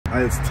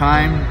It's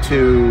time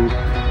to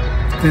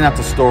clean up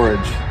the storage.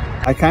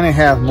 I kind of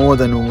have more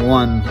than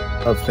one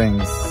of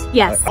things.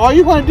 Yes. All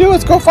you want to do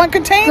is go find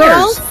containers.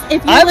 Girls,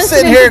 if you're I'm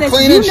sitting here this,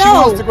 cleaning, she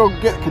wants to go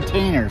get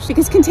containers.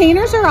 Because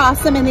containers are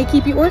awesome and they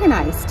keep you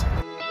organized.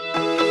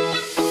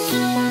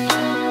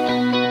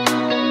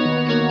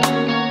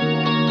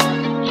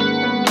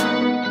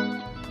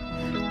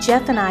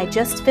 Jeff and I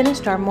just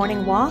finished our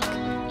morning walk,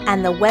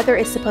 and the weather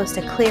is supposed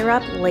to clear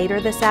up later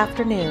this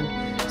afternoon.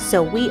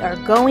 So we are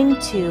going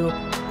to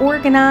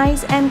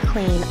organize and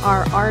clean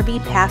our RV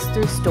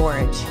pass-through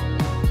storage.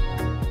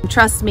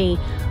 Trust me,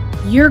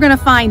 you're gonna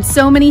find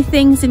so many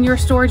things in your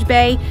storage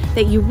bay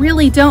that you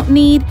really don't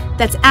need,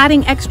 that's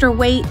adding extra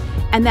weight,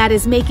 and that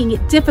is making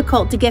it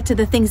difficult to get to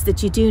the things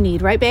that you do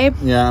need, right babe?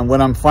 Yeah, and what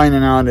I'm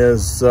finding out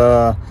is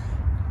I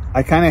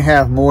kind of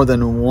have more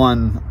than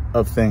one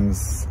of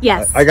things.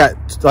 Yes. I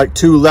got like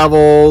 2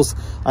 levels.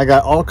 I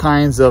got all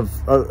kinds of,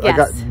 yes. I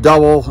got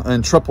double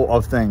and triple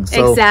of things.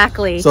 So,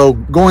 exactly. So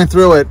going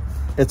through it,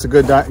 it's a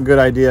good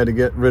idea to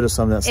get rid of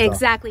some of that stuff.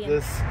 Exactly.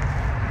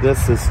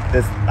 This is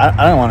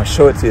I don't want to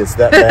show it to you. It's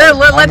that bad.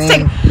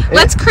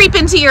 let's creep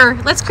into your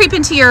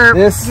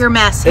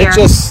mess here.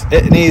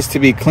 It needs to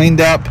be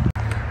cleaned up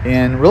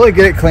and really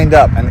get it cleaned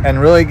up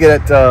and really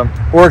get it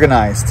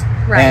organized.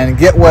 Right. And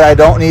get what I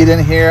don't need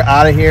in here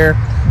out of here,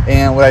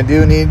 and what I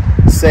do need,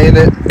 save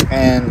it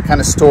and kind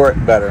of store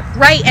it better.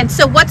 Right. And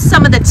so what's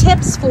some of the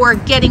tips for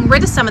getting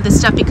rid of some of this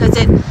stuff? Because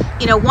it,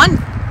 you know, one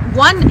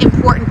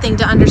important thing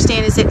to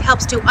understand is it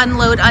helps to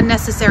unload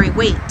unnecessary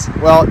weight.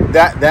 Well,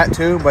 that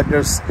too, but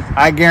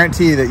I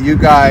guarantee that you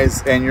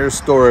guys and your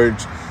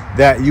storage,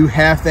 that you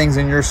have things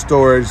in your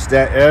storage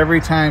that every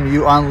time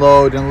you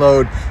unload and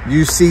load,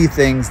 you see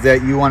things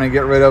that you want to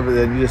get rid of,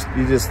 and you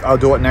just I'll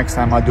do it next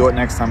time, I'll do it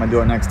next time, I'll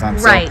do it next time.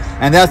 Right. So,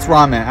 and that's where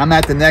I'm at. I'm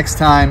at the next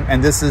time,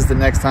 and this is the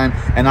next time,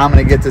 and I'm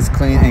going to get this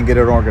clean and get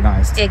it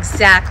organized.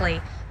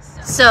 Exactly.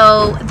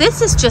 So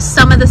this is just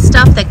some of the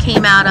stuff that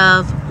came out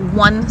of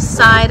one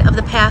side of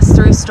the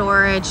pass-through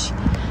storage,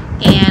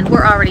 and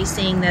we're already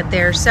seeing that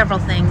there's several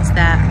things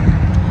that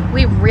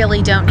we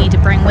really don't need to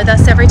bring with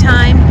us every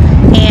time.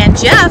 And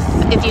Jeff,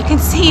 if you can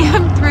see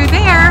him through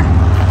there,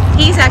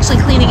 he's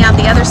actually cleaning out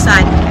the other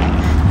side.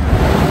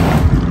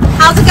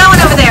 How's it going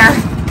over there?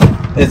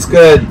 It's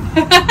good.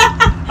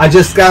 I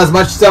just got as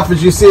much stuff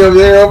as you see over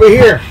there over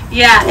here.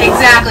 Yeah,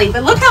 exactly.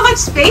 But look how much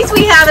space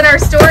we have in our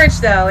storage,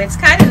 though. It's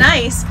kind of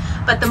nice.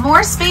 But the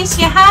more space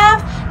you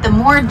have, the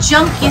more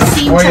junk you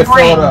seem to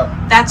bring.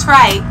 That's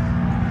right.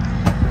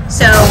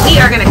 So we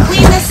are going to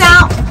clean this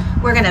out.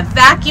 We're going to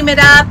vacuum it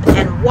up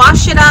and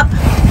wash it up.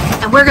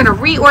 And we're going to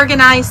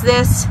reorganize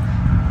this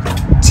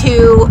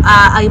to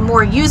a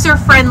more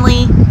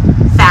user-friendly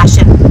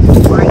fashion,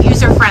 or a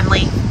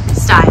user-friendly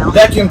style.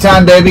 Vacuum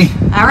time, baby.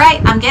 All right,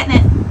 I'm getting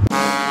it.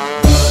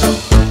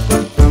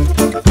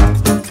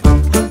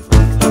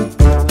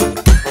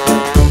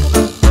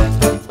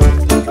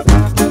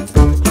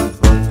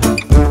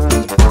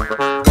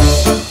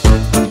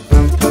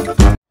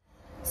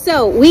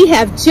 So we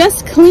have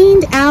just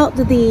cleaned out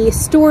the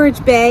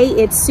storage bay.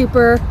 It's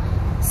super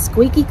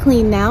squeaky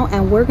clean now,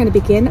 and we're going to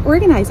begin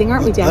organizing,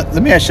 aren't we, Jeff?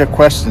 Let me ask you a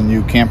question,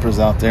 you campers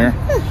out there.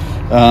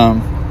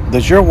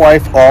 Does your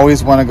wife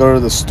always want to go to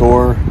the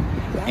store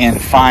and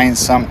find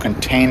some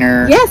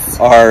container? Yes.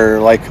 Or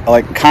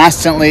like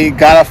constantly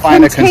gotta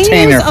find a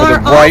container for the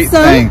right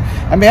thing?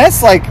 I mean,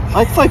 that's like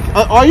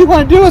all you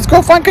want to do is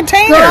go find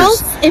containers.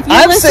 Girls, if you're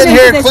I'm sitting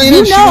here this,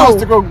 cleaning, she wants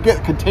to go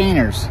get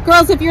containers.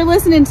 Girls, if you're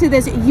listening to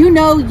this, you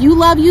know you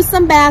love you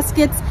some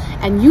baskets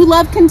and you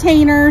love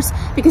containers,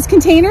 because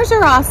containers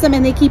are awesome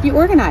and they keep you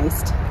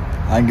organized.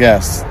 I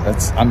guess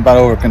I'm about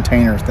over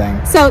container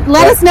thing. So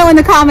let us know in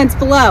the comments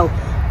below.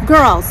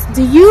 Girls,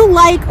 do you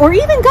like, or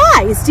even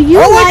guys, do you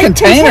like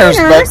containers?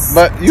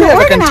 But you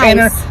have a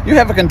container. You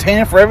have a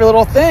container for every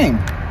little thing.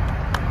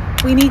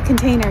 We need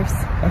containers.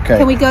 Okay.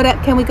 Can we go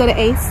to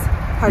Ace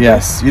Hardware?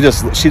 Yes.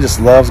 She just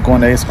loves going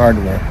to Ace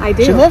Hardware. I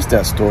do. She loves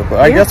that store, but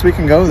I guess we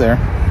can go there.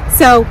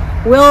 So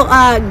we'll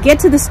get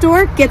to the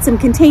store, get some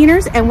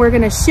containers, and we're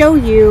going to show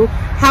you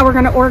how we're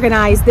going to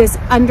organize this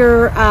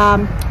under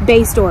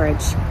bay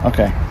storage.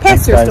 Okay.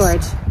 Pass-through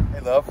storage.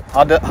 Hey, love.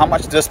 How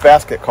much this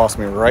basket cost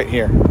me right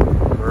here?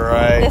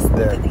 Right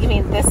there. You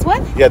mean this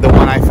one? Yeah, the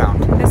one I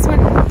found. This one?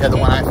 Yeah, the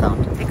one I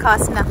found. It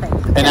cost nothing.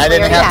 And I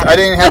didn't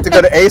have to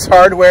go to Ace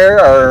Hardware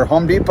or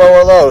Home Depot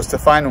or Lowe's to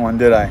find one,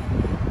 did I?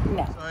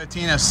 No. So,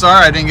 Tina,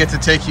 sorry I didn't get to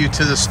take you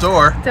to the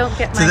store. Don't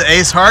get to the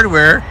Ace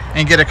Hardware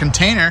and get a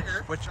container.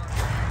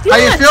 How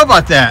do you feel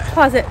about that?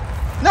 Pause it.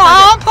 No,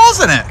 I'm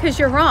pausing it. Because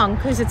you're wrong,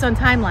 because it's on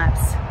time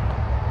lapse.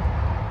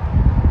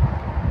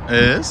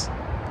 It is?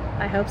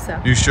 I hope so.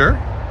 You sure?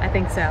 I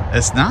think so.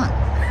 It's not.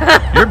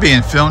 You're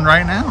being filmed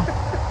right now.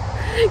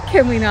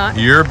 Can we not?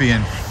 You're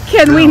being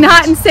Can we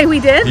not and say we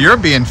did? You're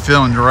being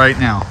filmed right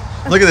now.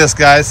 Look at this,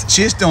 guys.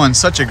 She's doing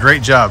such a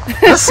great job.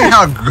 Let's see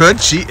how good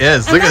she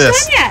is. Look at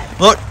this.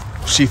 Look,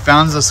 she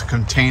found us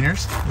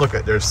containers. Look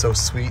at, they're so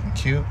sweet and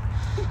cute.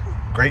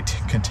 Great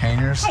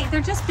containers. Hey,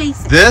 they're just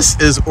basic. This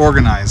is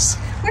organized.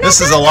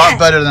 This is a lot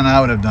better than I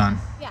would have done.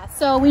 Yeah,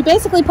 So we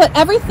basically put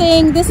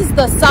everything, this is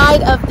the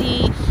side of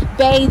the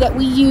bay that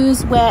we use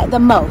the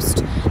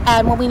most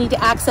and when we need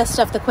to access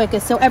stuff the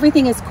quickest. So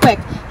everything is quick.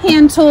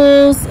 Hand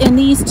tools in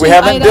these two We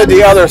haven't items. did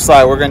the other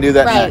side. We're going to do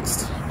that right.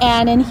 next.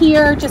 And in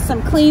here, just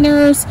some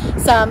cleaners,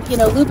 some, you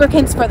know,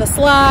 lubricants for the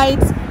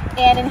slides.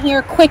 And in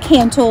here, quick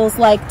hand tools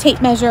like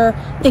tape measure,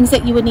 things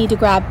that you would need to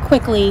grab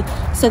quickly.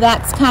 So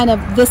that's kind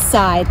of this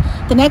side.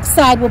 The next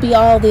side will be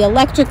all the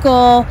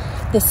electrical,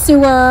 the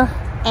sewer,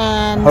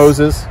 and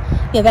hoses.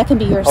 Yeah, that can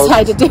be your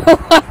side to deal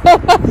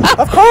with.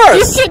 Of course.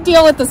 You should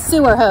deal with the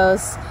sewer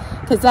hose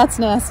because that's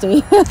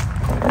nasty.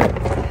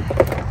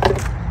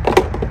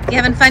 You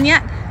having fun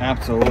yet?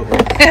 Absolutely.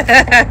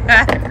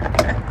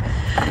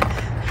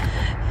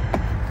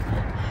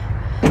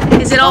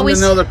 Is it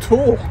always another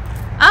tool?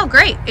 Oh,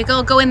 great.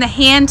 It'll go in the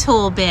hand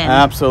tool bin.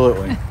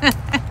 Absolutely.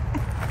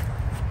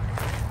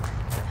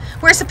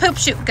 Where's the poop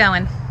chute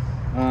going?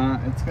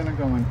 It's going to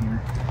go in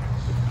here.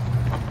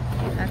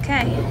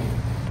 Okay.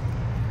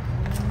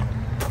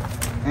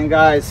 And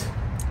guys,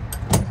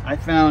 I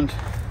found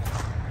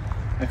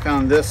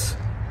this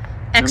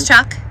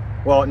X-Chalk.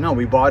 Well, no,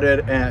 we bought it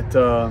at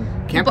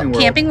Camping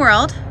World. Camping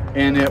World.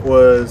 And it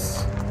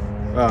was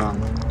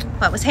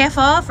what was half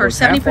off or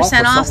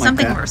 70% off?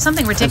 Something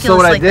ridiculous and so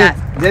what like I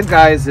did,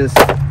 guys, is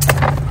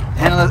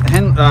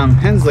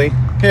Hensley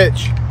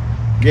Hitch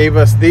gave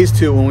us these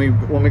two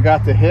when we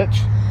got the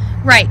hitch.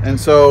 Right. And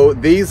so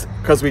these,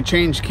 because we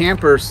changed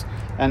campers,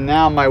 and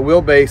now my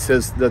wheelbase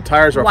is the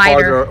tires are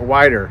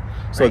wider.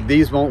 So right.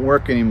 These won't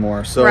work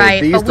anymore. So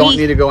right. These don't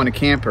need to go in a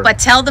camper. But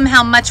tell them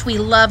how much we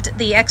loved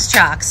the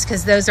X-Chalks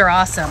because those are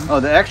awesome. Oh,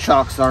 the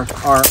X-Chalks are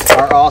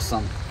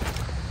awesome.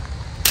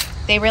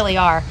 They really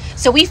are.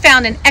 So we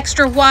found an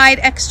extra wide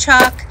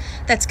X-Chalk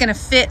that's going to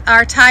fit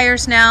our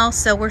tires now.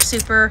 So we're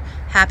super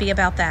happy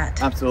about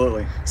that.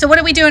 Absolutely. So what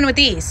are we doing with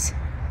these?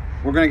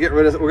 We're going to get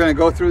rid of. We're going to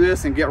go through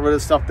this and get rid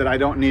of stuff that I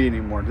don't need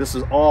anymore. This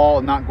is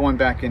all not going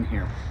back in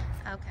here.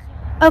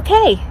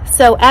 Okay,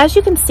 so as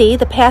you can see,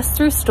 the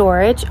pass-through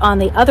storage on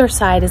the other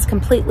side is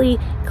completely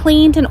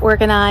cleaned and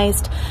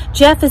organized.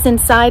 Jeff is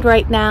inside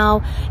right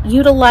now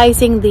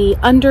utilizing the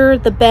under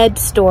the bed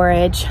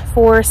storage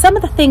for some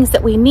of the things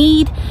that we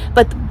need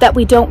but that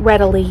we don't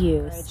readily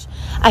use.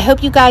 I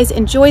hope you guys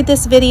enjoyed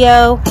this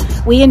video.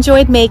 We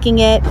enjoyed making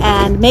it,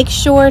 and make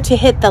sure to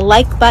hit the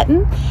like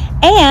button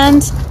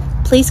and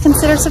please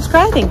consider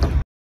subscribing.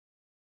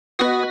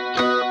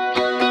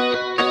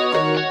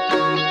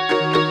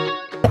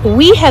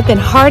 We have been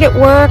hard at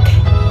work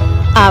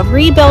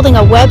rebuilding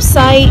a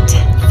website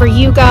for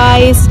you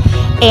guys,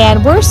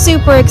 and we're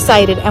super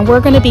excited, and we're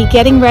going to be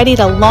getting ready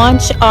to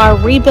launch our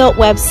rebuilt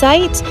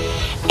website,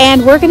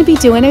 and we're going to be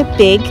doing a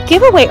big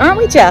giveaway, aren't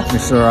we, Jeff? We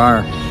sure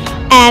are.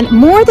 And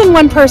more than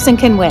one person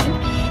can win.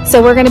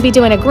 So we're going to be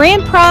doing a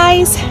grand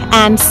prize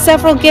and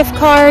several gift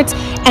cards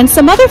and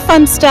some other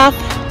fun stuff.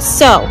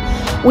 So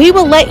we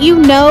will let you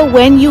know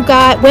when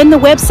the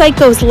website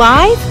goes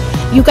live.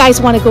 You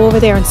guys want to go over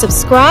there and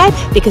subscribe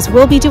because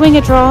we'll be doing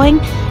a drawing,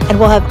 and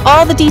we'll have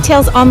all the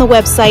details on the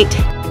website